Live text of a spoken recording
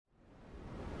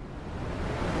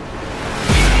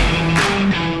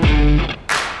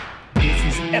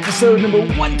episode number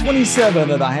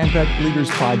 127 of the High Impact Leaders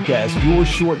Podcast, your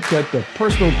shortcut to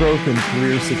personal growth and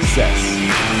career success.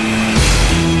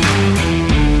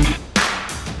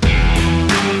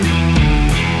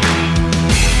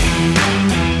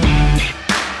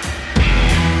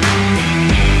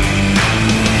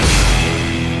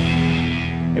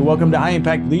 Welcome to High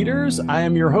Impact Leaders. I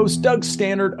am your host, Doug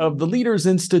Stannard of the Leaders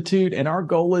Institute, and our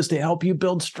goal is to help you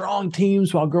build strong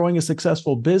teams while growing a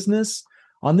successful business.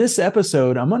 On this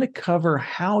episode, I'm going to cover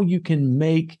how you can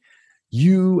make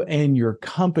you and your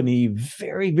company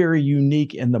very, very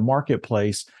unique in the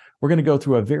marketplace. We're going to go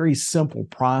through a very simple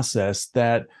process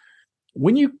that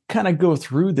when you kind of go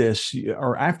through this,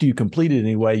 or after you complete it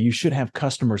anyway, you should have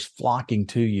customers flocking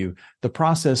to you. The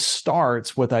process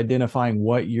starts with identifying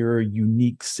what your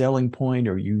unique selling point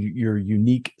or your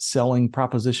unique selling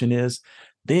proposition is.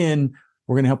 Then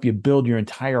we're going to help you build your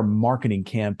entire marketing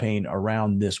campaign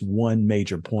around this one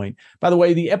major point. By the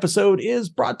way, the episode is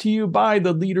brought to you by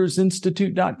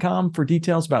theleadersinstitute.com. For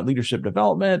details about leadership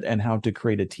development and how to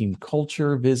create a team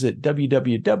culture, visit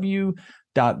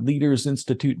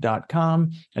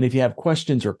www.leadersinstitute.com. And if you have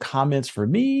questions or comments for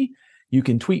me, you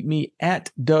can tweet me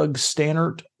at Doug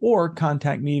Stannard or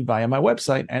contact me via my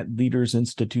website at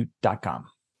leadersinstitute.com.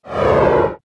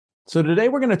 So today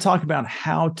we're going to talk about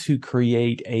how to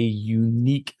create a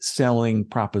unique selling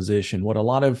proposition, what a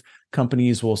lot of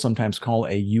companies will sometimes call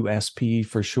a USP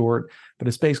for short, but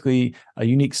it's basically a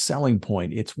unique selling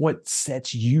point. It's what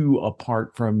sets you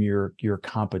apart from your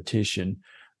competition.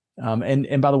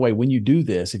 And by the way, when you do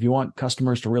this, if you want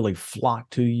customers to really flock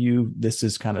to you, this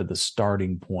is kind of the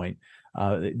starting point.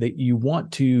 That you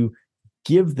want to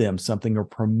give them something or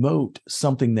promote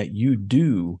something that you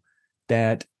do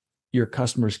that your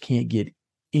customers can't get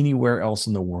anywhere else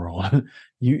in the world.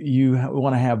 You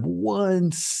want to have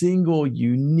one single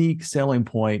unique selling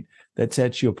point that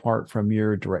sets you apart from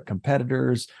your direct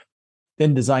competitors.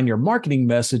 Then design your marketing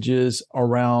messages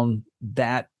around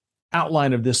that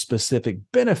outline of this specific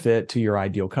benefit to your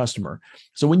ideal customer.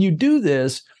 So when you do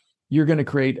this, you're going to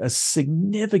create a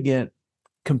significant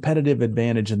competitive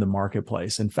advantage in the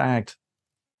marketplace. In fact,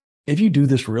 if you do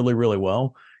this really, really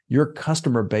well, your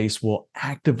customer base will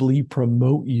actively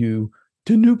promote you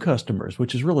to new customers,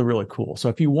 which is really, really cool. So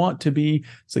if you want to be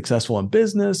successful in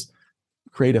business,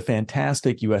 create a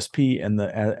fantastic USP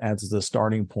as the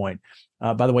starting point.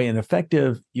 By the way, an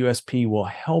effective USP will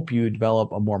help you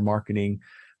develop a more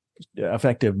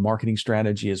effective marketing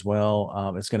strategy as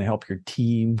well. It's going to help your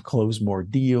team close more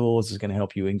deals. It's going to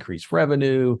help you increase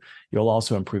revenue. You'll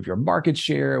also improve your market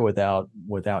share without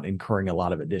incurring a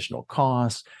lot of additional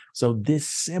costs. So this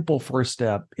simple first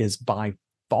step is by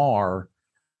far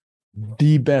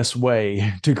the best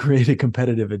way to create a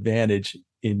competitive advantage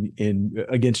in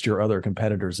against your other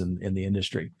competitors in the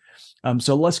industry.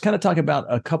 So let's kind of talk about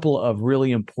a couple of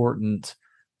really important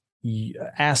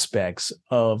aspects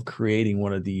of creating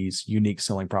one of these unique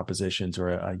selling propositions or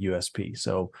a USP.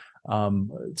 So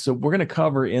we're going to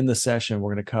cover in the session,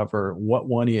 we're going to cover what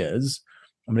one is.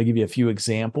 I'm going to give you a few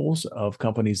examples of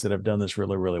companies that have done this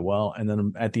really, really well. And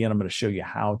then at the end, I'm going to show you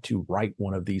how to write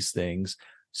one of these things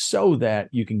so that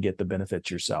you can get the benefits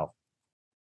yourself.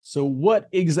 So what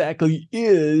exactly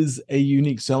is a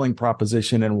unique selling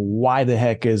proposition and why the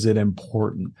heck is it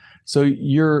important? So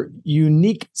your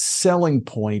unique selling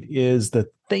point is the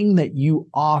thing that you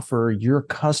offer your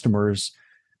customers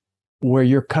where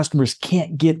your customers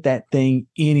can't get that thing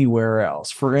anywhere else.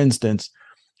 For instance,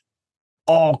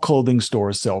 all clothing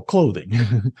stores sell clothing.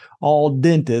 All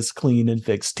dentists clean and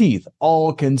fix teeth.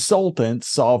 All consultants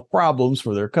solve problems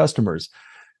for their customers.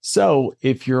 So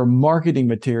if your marketing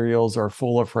materials are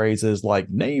full of phrases like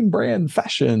name brand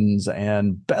fashions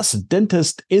and best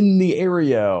dentist in the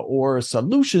area or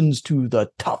solutions to the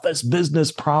toughest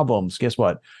business problems, guess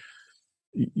what?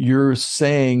 You're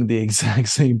saying the exact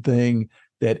same thing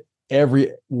that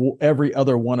every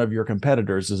other one of your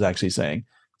competitors is actually saying.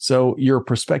 So your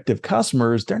prospective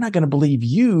customers, they're not going to believe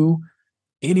you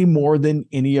any more than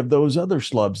any of those other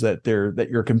schlubs that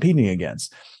you're competing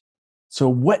against. So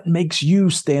what makes you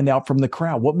stand out from the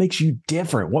crowd? What makes you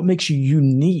different? What makes you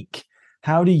unique?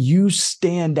 How do you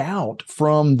stand out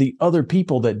from the other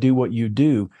people that do what you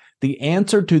do? The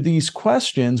answer to these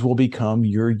questions will become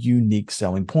your unique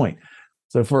selling point.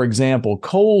 So for example,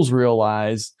 Kohl's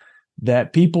realized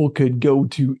that people could go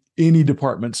to any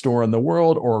department store in the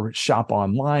world or shop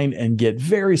online and get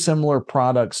very similar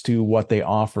products to what they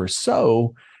offer.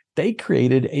 So they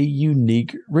created a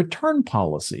unique return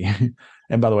policy.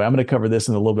 And by the way, I'm going to cover this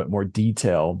in a little bit more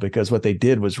detail because what they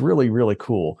did was really, really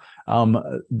cool.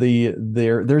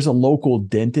 There's a local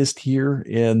dentist here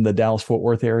in the Dallas-Fort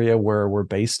Worth area where we're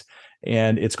based.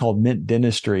 and it's called Mint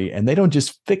Dentistry. And they don't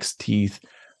just fix teeth,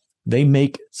 they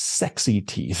make sexy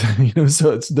teeth.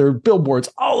 So there are billboards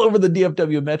all over the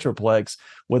DFW Metroplex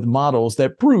with models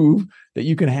that prove that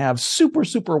you can have super,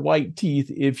 super white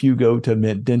teeth if you go to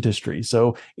Mint Dentistry.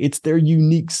 So it's their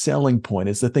unique selling point.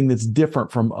 It's the thing that's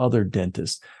different from other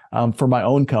dentists. For my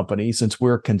own company, since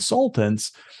we're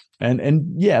consultants, and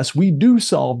yes, we do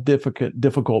solve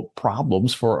difficult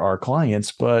problems for our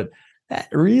clients, but that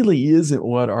really isn't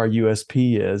what our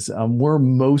USP is. We're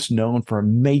most known for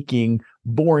making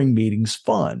boring meetings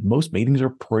fun. Most meetings are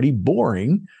pretty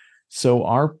boring. So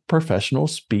our professional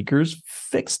speakers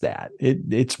fix that.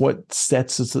 It's what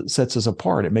sets us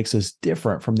apart. It makes us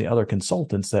different from the other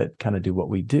consultants that kind of do what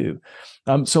we do.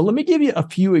 So let me give you a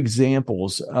few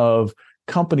examples of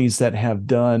companies that have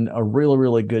done a really,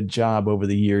 really good job over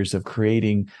the years of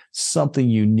creating something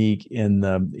unique in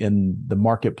the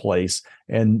marketplace.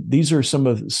 And these are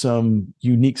some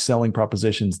unique selling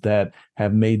propositions that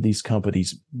have made these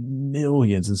companies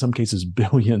millions, in some cases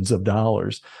billions of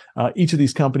dollars. Each of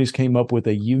these companies came up with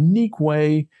a unique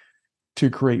way to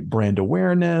create brand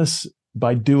awareness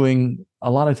by doing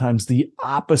a lot of times the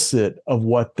opposite of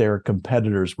what their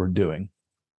competitors were doing.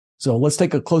 So let's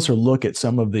take a closer look at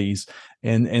some of these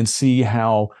and see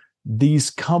how these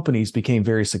companies became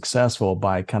very successful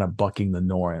by kind of bucking the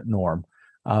norm.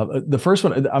 The first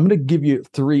one, I'm going to give you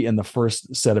three in the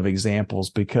first set of examples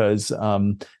because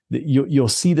you'll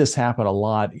see this happen a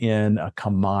lot in a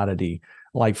commodity,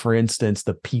 like for instance,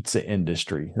 the pizza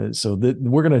industry. So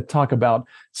we're going to talk about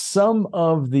some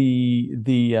of the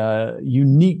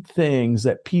unique things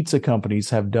that pizza companies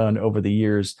have done over the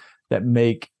years that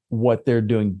make what they're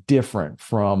doing different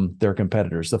from their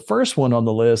competitors. The first one on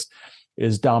the list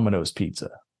is Domino's Pizza.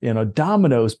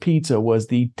 Domino's Pizza was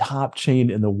the top chain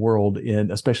in the world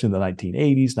especially in the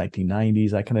 1980s,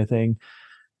 1990s, that kind of thing.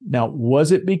 Now,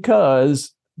 was it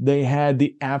because they had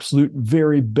the absolute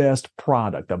very best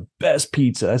product, the best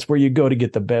pizza? That's where you go to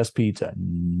get the best pizza.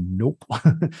 Nope.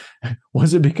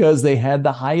 Was it because they had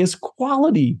the highest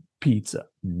quality pizza?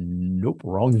 Nope,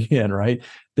 wrong again, right?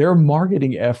 Their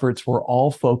marketing efforts were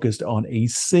all focused on a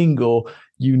single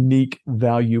unique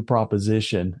value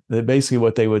proposition. That basically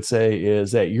what they would say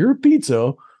is that your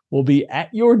pizza will be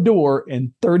at your door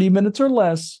in 30 minutes or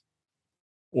less,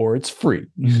 or it's free.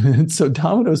 So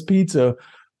Domino's Pizza,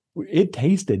 it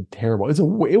tasted terrible.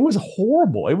 It was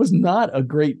horrible. It was not a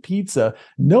great pizza.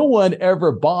 No one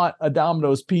ever bought a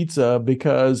Domino's Pizza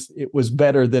because it was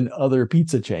better than other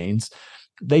pizza chains.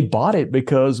 They bought it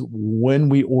because when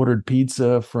we ordered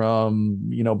pizza from,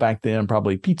 back then,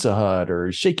 probably Pizza Hut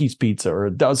or Shakey's Pizza or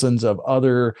dozens of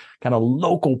other kind of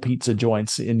local pizza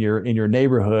joints in your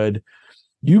neighborhood,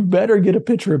 you better get a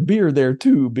pitcher of beer there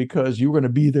too, because you're going to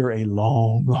be there a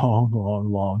long, long,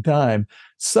 long, long time.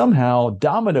 Somehow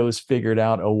Domino's figured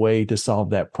out a way to solve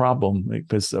that problem,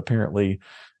 because apparently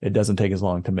it doesn't take as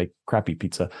long to make crappy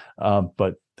pizza.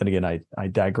 But then again, I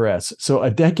digress. So a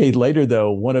decade later,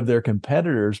 though, one of their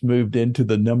competitors moved into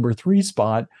the number 3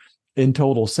 spot in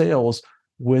total sales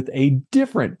with a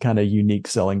different kind of unique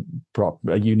selling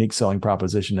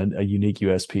proposition and a unique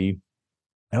USP.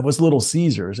 That was Little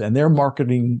Caesars, and their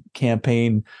marketing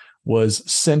campaign was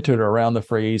centered around the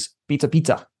phrase "pizza,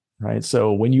 pizza." Right.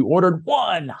 So when you ordered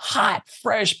one hot,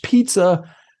 fresh pizza,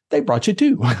 they brought you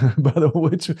 2.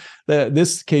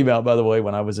 This came out, by the way,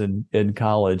 when I was in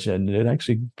college, and it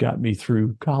actually got me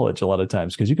through college a lot of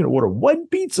times, because you can order one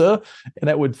pizza and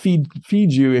that would feed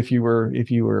you if you were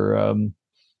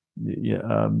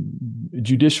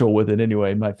judicial with it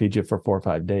anyway. It might feed you for 4 or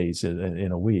 5 days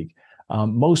in a week.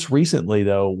 Most recently,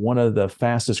 though, one of the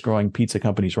fastest growing pizza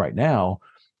companies right now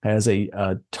has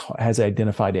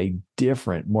identified a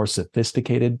different, more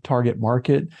sophisticated target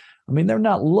market. I mean, they're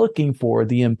not looking for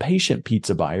the impatient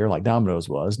pizza buyer like Domino's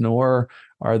was, nor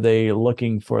are they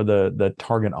looking for the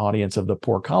target audience of the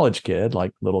poor college kid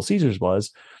like Little Caesars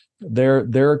was.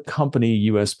 Their company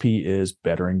USP is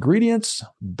better ingredients,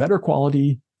 better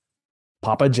quality,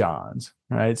 Papa John's,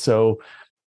 right? So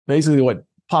basically what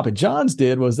Papa John's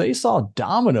did was they saw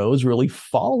Domino's really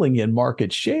falling in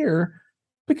market share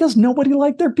because nobody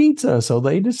liked their pizza. So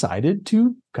they decided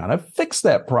to kind of fix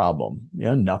that problem.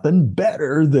 Nothing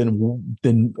better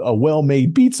than a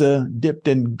well-made pizza dipped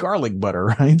in garlic butter,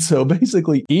 right? So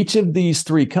basically each of these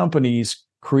 3 companies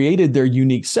created their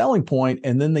unique selling point,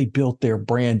 and then they built their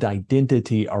brand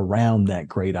identity around that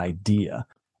great idea.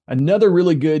 Another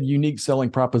really good unique selling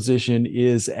proposition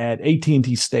is at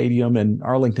AT&T Stadium in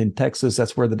Arlington, Texas.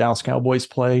 That's where the Dallas Cowboys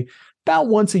play. about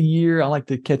once a year, I like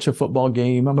to catch a football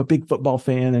game. I'm a big football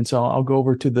fan, and so I'll go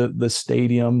over to the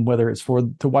stadium, whether it's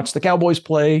to watch the Cowboys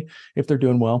play if they're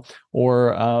doing well,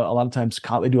 or a lot of times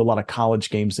they do a lot of college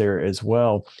games there as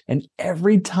well. And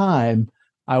every time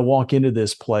I walk into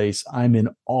this place, I'm in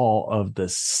awe of the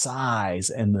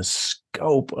size and the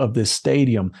scope of this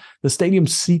stadium. The stadium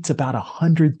seats about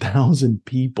 100,000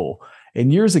 people.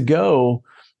 And years ago,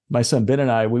 my son Ben and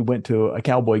I, we went to a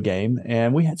Cowboy game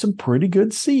and we had some pretty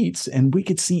good seats and we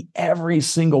could see every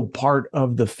single part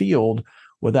of the field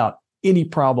without any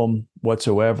problem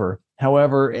whatsoever.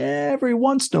 However, every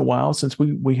once in a while, since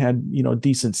we had,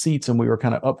 decent seats and we were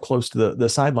kind of up close to the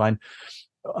sideline,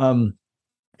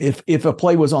 if a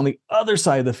play was on the other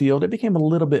side of the field, it became a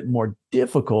little bit more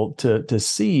difficult to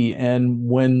see. And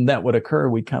when that would occur,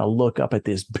 we'd kind of look up at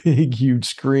this big, huge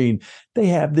screen. They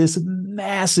have this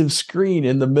massive screen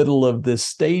in the middle of this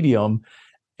stadium.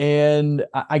 And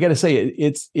I got to say,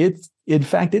 it's in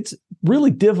fact, it's really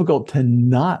difficult to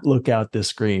not look out this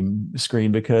screen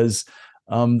because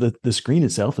the screen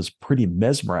itself is pretty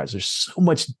mesmerized. There's so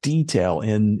much detail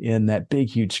in that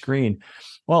big, huge screen.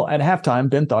 Well, at halftime,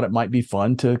 Ben thought it might be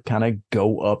fun to kind of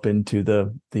go up into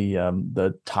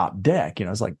the top deck.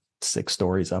 It's like 6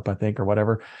 stories up, I think, or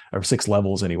whatever, or 6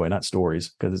 levels anyway, not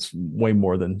stories, because it's way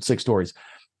more than 6 stories.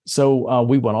 So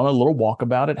we went on a little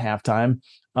walkabout at halftime.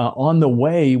 On the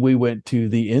way, we went to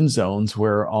the end zones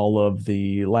where all of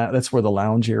that's where the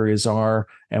lounge areas are.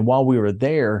 And while we were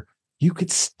there, you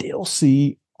could still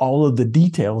see all of the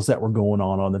details that were going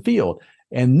on the field.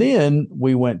 And then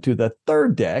we went to the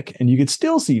third deck and you could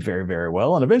still see very, very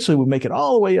well. And eventually we make it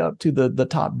all the way up to the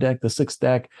top deck, the 6th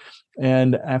deck.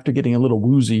 And after getting a little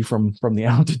woozy from the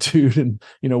altitude and,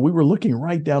 we were looking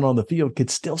right down on the field, could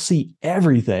still see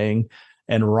everything.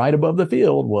 And right above the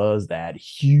field was that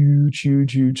huge,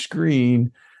 huge, huge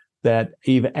screen that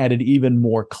even added even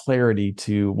more clarity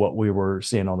to what we were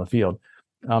seeing on the field.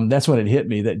 That's when it hit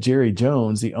me that Jerry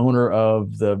Jones, the owner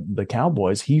of the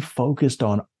Cowboys, he focused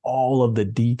on all of the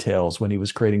details when he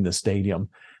was creating the stadium.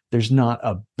 There's not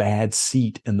a bad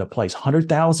seat in the place.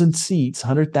 100,000 seats,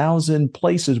 100,000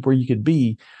 places where you could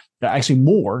be, actually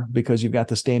more because you've got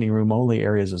the standing room only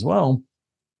areas as well.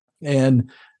 And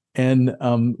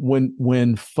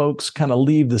when folks kind of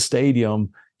leave the stadium,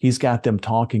 he's got them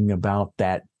talking about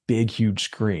that big, huge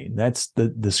screen. That's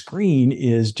the screen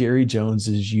is Jerry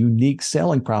Jones's unique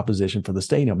selling proposition for the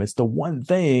stadium. It's the one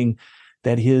thing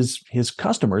that his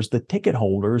customers, the ticket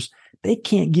holders, they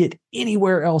can't get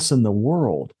anywhere else in the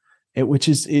world.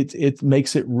 It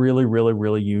makes it really, really,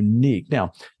 really unique.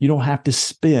 Now, you don't have to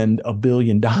spend $1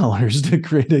 billion to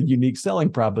create a unique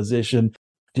selling proposition.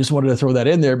 Just wanted to throw that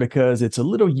in there because it's a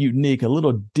little unique, a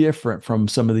little different from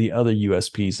some of the other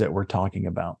USPs that we're talking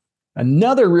about.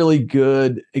 Another really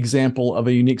good example of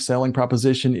a unique selling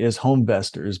proposition is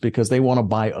HomeVestors, because they want to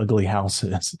buy ugly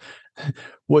houses.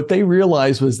 What they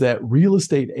realized was that real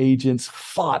estate agents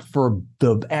fought for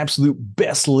the absolute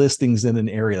best listings in an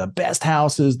area, the best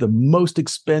houses, the most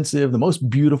expensive, the most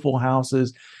beautiful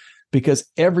houses, because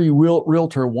every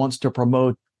realtor wants to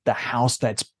promote the house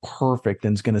that's perfect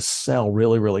and is going to sell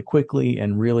really, really quickly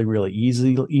and really, really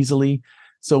easily.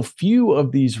 So few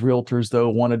of these realtors, though,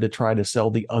 wanted to try to sell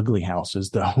the ugly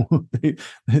houses, though.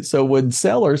 So when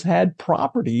sellers had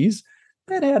properties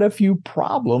that had a few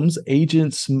problems,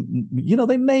 agents,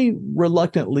 they may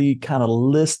reluctantly kind of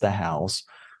list the house,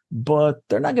 but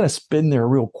they're not going to spend their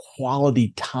real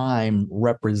quality time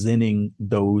representing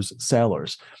those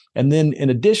sellers. And then, in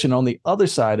addition, on the other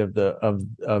side of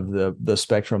the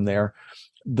spectrum, there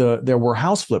were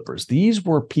house flippers. These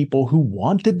were people who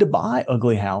wanted to buy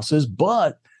ugly houses,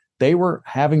 but they were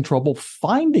having trouble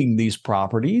finding these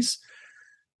properties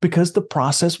because the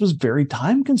process was very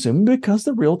time consuming because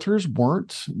the realtors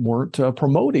weren't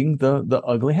promoting the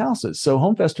ugly houses. So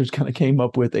HomeVestors kind of came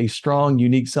up with a strong,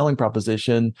 unique selling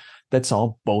proposition that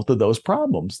solved both of those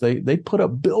problems. They put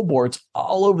up billboards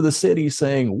all over the city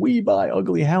saying, "We buy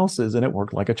ugly houses," and it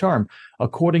worked like a charm.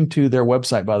 According to their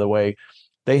website, by the way,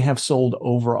 they have sold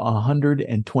over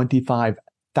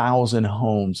 125,000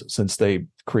 homes since they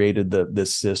created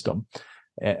this system.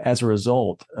 As a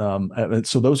result,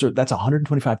 so that's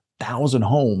 125,000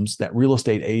 homes that real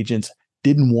estate agents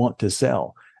didn't want to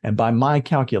sell. And by my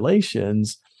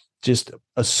calculations, just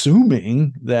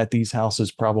assuming that these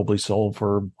houses probably sold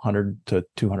for 100 to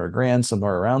 200 grand,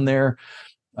 somewhere around there,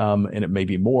 and it may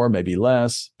be more, maybe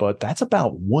less, but that's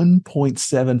about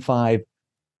 $1.75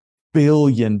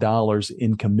 billion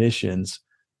in commissions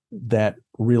that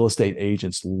real estate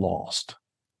agents lost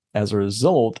as a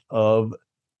result of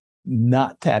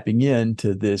not tapping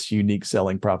into this unique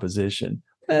selling proposition.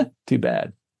 Too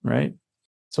bad, right?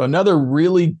 So another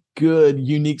really good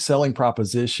unique selling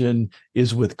proposition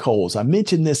is with Kohl's. I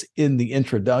mentioned this in the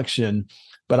introduction,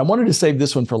 but I wanted to save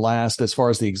this one for last as far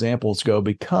as the examples go,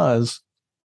 because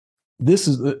this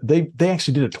is they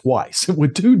actually did it twice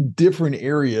with two different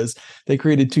areas. They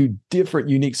created two different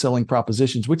unique selling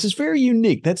propositions, which is very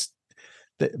unique.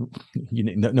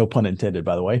 No pun intended,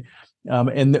 by the way.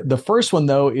 And the first one,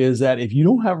 though, is that if you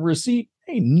don't have a receipt,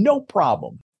 hey, no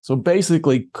problem. So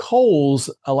basically, Kohl's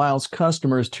allows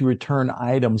customers to return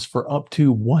items for up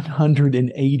to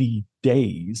 180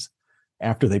 days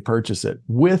after they purchase it,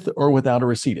 with or without a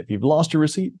receipt. If you've lost your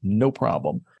receipt, no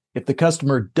problem. If the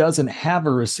customer doesn't have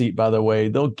a receipt, by the way,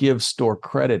 they'll give store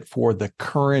credit for the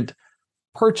current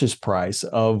purchase price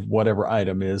of whatever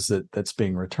item is that's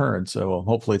being returned. So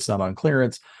hopefully it's not on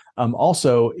clearance.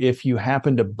 Also, if you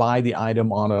happen to buy the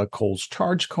item on a Kohl's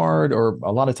charge card, or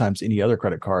a lot of times any other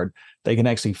credit card, they can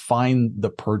actually find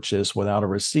the purchase without a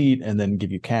receipt and then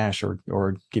give you cash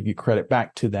or give you credit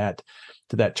back to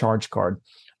that charge card.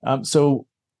 So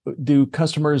do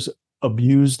customers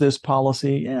abuse this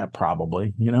policy? Yeah,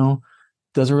 probably.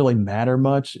 Does it really matter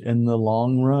much in the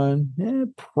long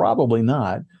run? Probably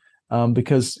not.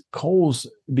 Because Kohl's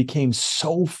became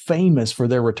so famous for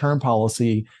their return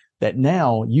policy that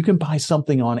now you can buy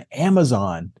something on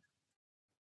Amazon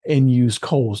and use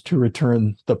Kohl's to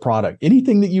return the product.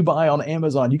 Anything that you buy on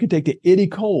Amazon, you can take to any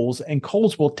Kohl's, and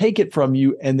Kohl's will take it from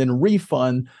you and then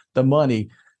refund the money,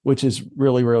 which is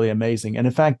really, really amazing. And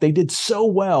in fact, they did so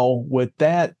well with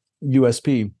that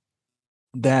USP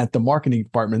that the marketing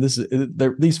department,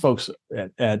 these folks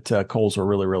at Kohl's are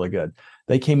really, really good.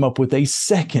 They came up with a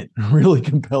second really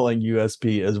compelling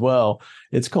USP as well.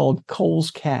 It's called Kohl's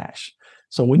Cash.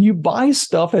 So when you buy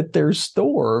stuff at their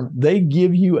store, they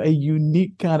give you a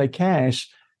unique kind of cash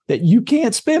that you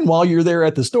can't spend while you're there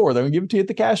at the store. They're going to give it to you at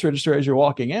the cash register as you're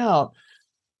walking out.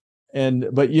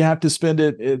 But you have to spend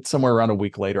it somewhere around a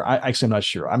week later. I'm not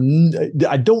sure.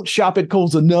 I don't shop at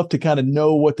Kohl's enough to kind of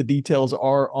know what the details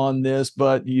are on this,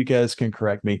 but you guys can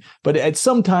correct me. But at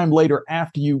some time later,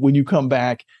 when you come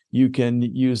back, you can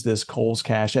use this Kohl's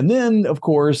Cash. And then, of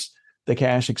course, the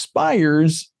cash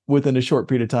expires within a short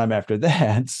period of time after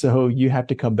that. So you have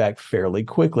to come back fairly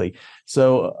quickly.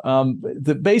 So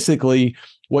basically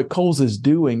what Kohl's is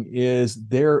doing is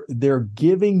they're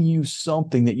giving you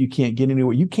something that you can't get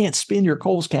anywhere. You can't spend your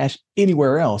Kohl's Cash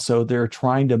anywhere else. So they're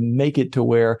trying to make it to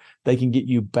where they can get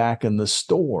you back in the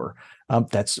store.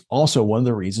 That's also one of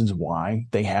the reasons why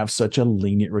they have such a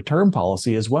lenient return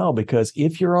policy as well, because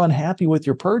if you're unhappy with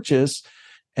your purchase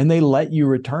and they let you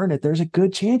return it, there's a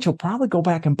good chance you'll probably go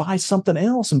back and buy something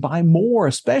else and buy more,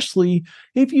 especially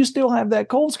if you still have that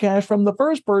Kohl's Cash from the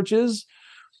first purchase.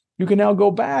 You can now go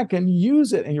back and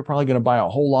use it, and you're probably going to buy a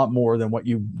whole lot more than what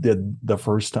you did the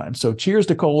first time. So cheers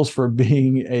to Kohl's for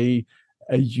being a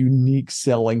unique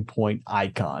selling point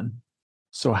icon.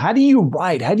 So how do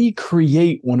you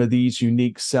create one of these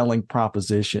unique selling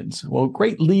propositions? Well,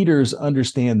 great leaders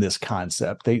understand this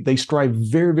concept. They strive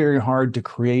very, very hard to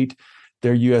create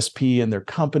their USP in their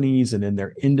companies and in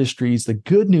their industries. The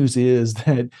good news is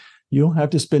that you don't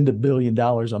have to spend $1 billion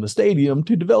on a stadium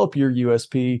to develop your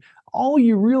USP. All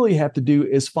you really have to do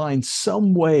is find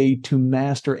some way to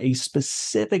master a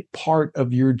specific part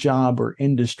of your job or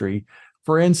industry.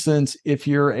 For instance, if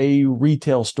you're a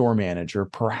retail store manager,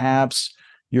 perhaps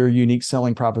your unique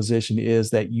selling proposition is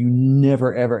that you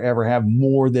never, ever, ever have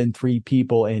more than 3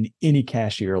 people in any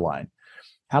cashier line.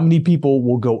 How many people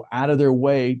will go out of their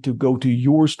way to go to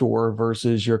your store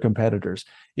versus your competitors?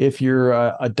 If you're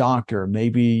a doctor,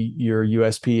 maybe your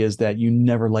USP is that you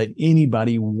never let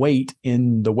anybody wait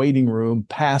in the waiting room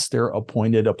past their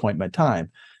appointed appointment time.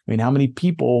 I mean, how many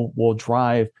people will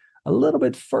drive a little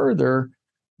bit further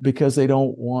because they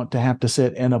don't want to have to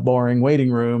sit in a boring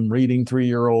waiting room reading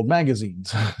 3-year-old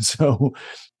magazines?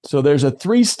 So there's a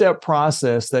 3-step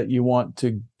process that you want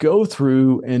to go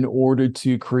through in order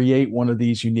to create one of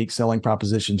these unique selling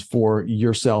propositions for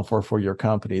yourself or for your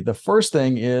company. The first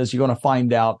thing is you're going to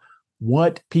find out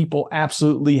what people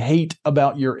absolutely hate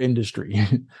about your industry.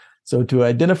 So to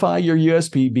identify your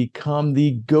USP, become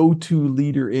the go-to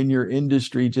leader in your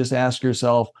industry, just ask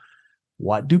yourself,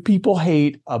 what do people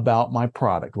hate about my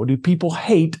product? What do people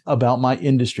hate about my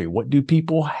industry? What do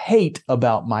people hate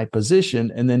about my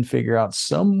position? And then figure out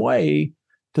some way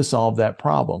to solve that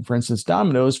problem. For instance,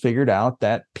 Domino's figured out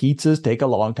that pizzas take a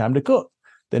long time to cook.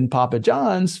 Then Papa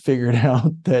John's figured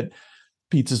out that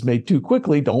pizzas made too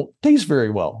quickly don't taste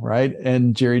very well, right?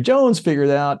 And Jerry Jones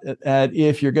figured out that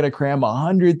if you're going to cram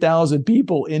 100,000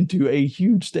 people into a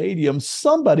huge stadium,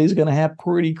 somebody's going to have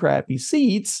pretty crappy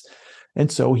seats. And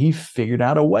so he figured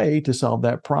out a way to solve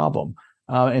that problem.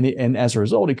 And as a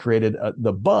result, he created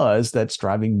the buzz that's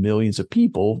driving millions of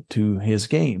people to his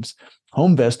games.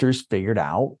 Homevestors figured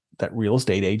out that real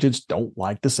estate agents don't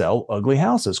like to sell ugly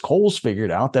houses. Kohl's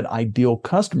figured out that ideal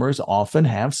customers often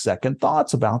have second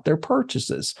thoughts about their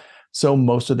purchases. So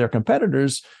most of their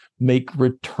competitors make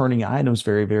returning items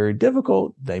very, very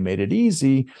difficult. They made it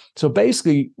easy. So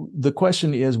basically, the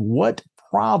question is, what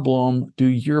problem do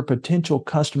your potential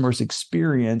customers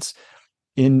experience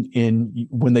in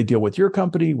when they deal with your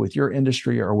company, with your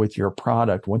industry, or with your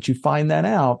product? Once you find that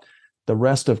out, the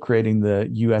rest of creating the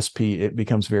USP, it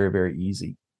becomes very, very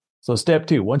easy. So step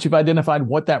 2, once you've identified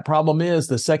what that problem is,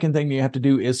 the second thing you have to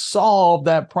do is solve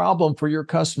that problem for your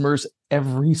customers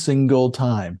every single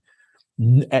time.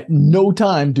 At no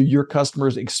time do your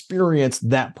customers experience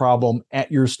that problem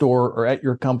at your store or at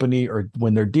your company, or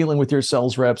when they're dealing with your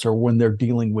sales reps, or when they're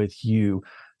dealing with you.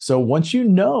 So once you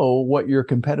know what your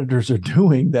competitors are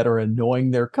doing that are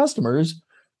annoying their customers,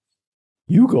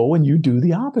 you go and you do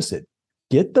the opposite.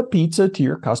 Get the pizza to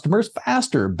your customers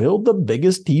faster. Build the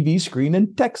biggest TV screen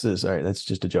in Texas. All right, that's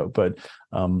just a joke, but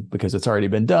because it's already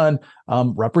been done.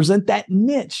 Represent that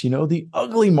niche, the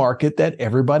ugly market that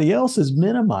everybody else is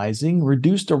minimizing.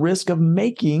 Reduce the risk of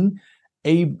making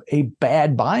a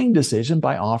bad buying decision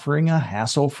by offering a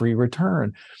hassle-free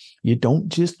return. You don't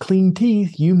just clean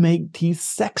teeth, you make teeth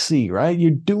sexy, right?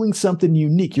 You're doing something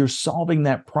unique. You're solving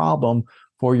that problem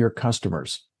for your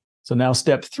customers. So now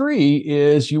step 3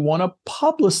 is you want to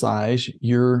publicize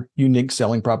your unique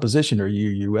selling proposition, or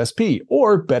your USP,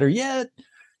 or better yet,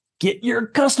 get your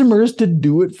customers to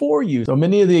do it for you. So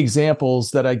many of the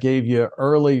examples that I gave you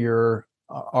earlier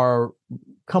are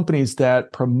companies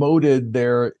that promoted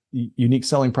their unique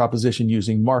selling proposition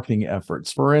using marketing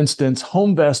efforts. For instance,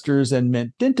 Homevestors and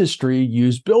Mint Dentistry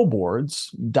use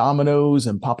billboards. Domino's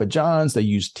and Papa John's, they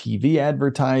use TV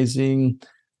advertising.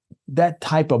 That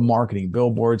type of marketing,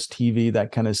 billboards, TV,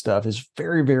 that kind of stuff, is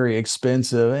very, very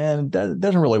expensive and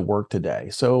doesn't really work today.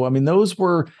 So, those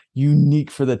were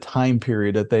unique for the time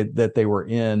period that they were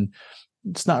in.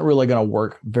 It's not really going to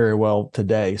work very well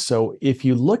today. So if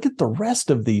you look at the rest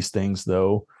of these things,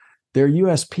 though, their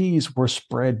USPs were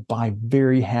spread by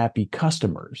very happy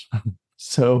customers.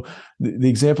 So the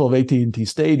example of AT&T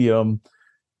Stadium,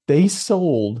 they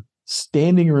sold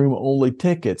standing room only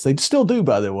tickets. They still do,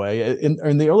 by the way.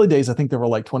 In the early days, I think they were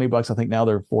like $20. I think now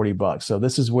they're $40. So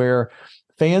this is where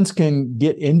fans can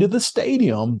get into the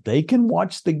stadium. They can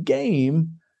watch the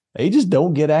game. They just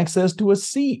don't get access to a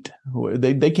seat.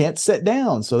 They can't sit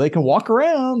down, so they can walk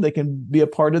around. They can be a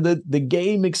part of the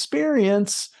game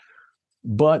experience,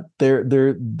 but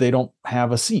they don't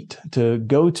have a seat to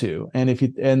go to.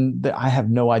 And I have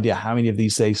no idea how many of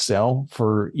these they sell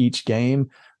for each game.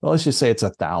 Well, let's just say it's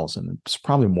 1,000. It's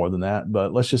probably more than that,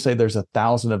 but let's just say there's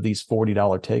 1,000 of these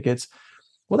 $40 tickets.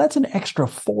 Well, that's an extra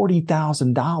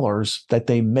 $40,000 that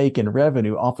they make in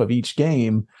revenue off of each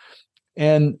game.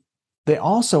 And they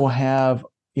also have,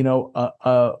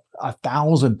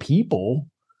 1,000 people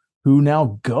who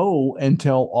now go and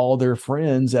tell all their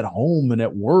friends at home and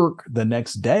at work the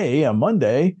next day, on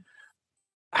Monday,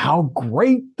 how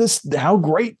great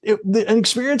an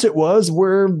experience it was,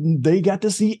 where they got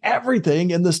to see everything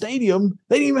in the stadium.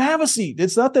 They didn't even have a seat.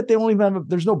 It's not that they don't even have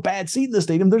there's no bad seat in the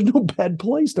stadium. There's no bad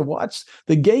place to watch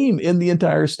the game in the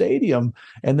entire stadium.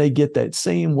 And they get that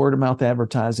same word of mouth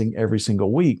advertising every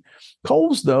single week.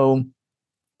 Kohl's, though,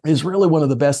 is really one of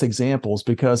the best examples,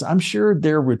 because I'm sure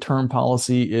their return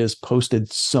policy is posted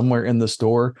somewhere in the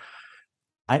store.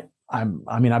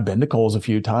 I've been to Kohl's a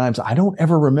few times. I don't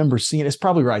ever remember seeing it. It's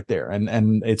probably right there.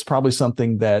 And it's probably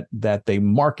something that they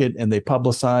market and they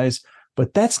publicize,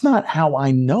 but that's not how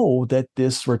I know that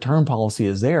this return policy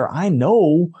is there. I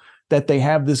know that they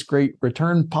have this great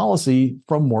return policy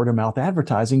from word of mouth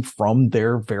advertising from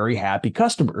their very happy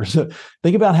customers.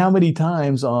 Think about how many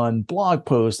times on blog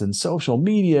posts and social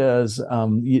medias,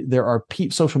 there are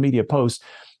social media posts,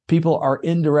 people are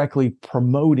indirectly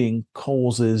promoting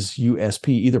Kohl's USP,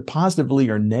 either positively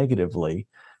or negatively.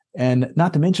 And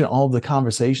not to mention all of the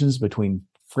conversations between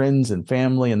friends and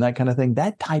family and that kind of thing.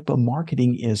 That type of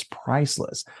marketing is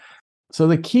priceless. So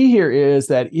the key here is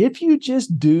that if you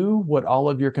just do what all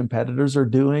of your competitors are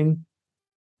doing,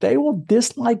 they will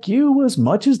dislike you as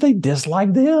much as they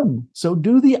dislike them. So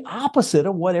do the opposite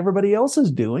of what everybody else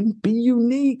is doing. Be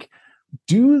unique.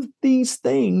 Do these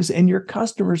things, and your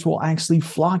customers will actually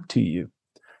flock to you.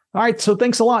 All right. So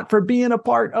thanks a lot for being a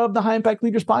part of the High Impact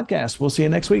Leaders Podcast. We'll see you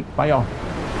next week. Bye, y'all.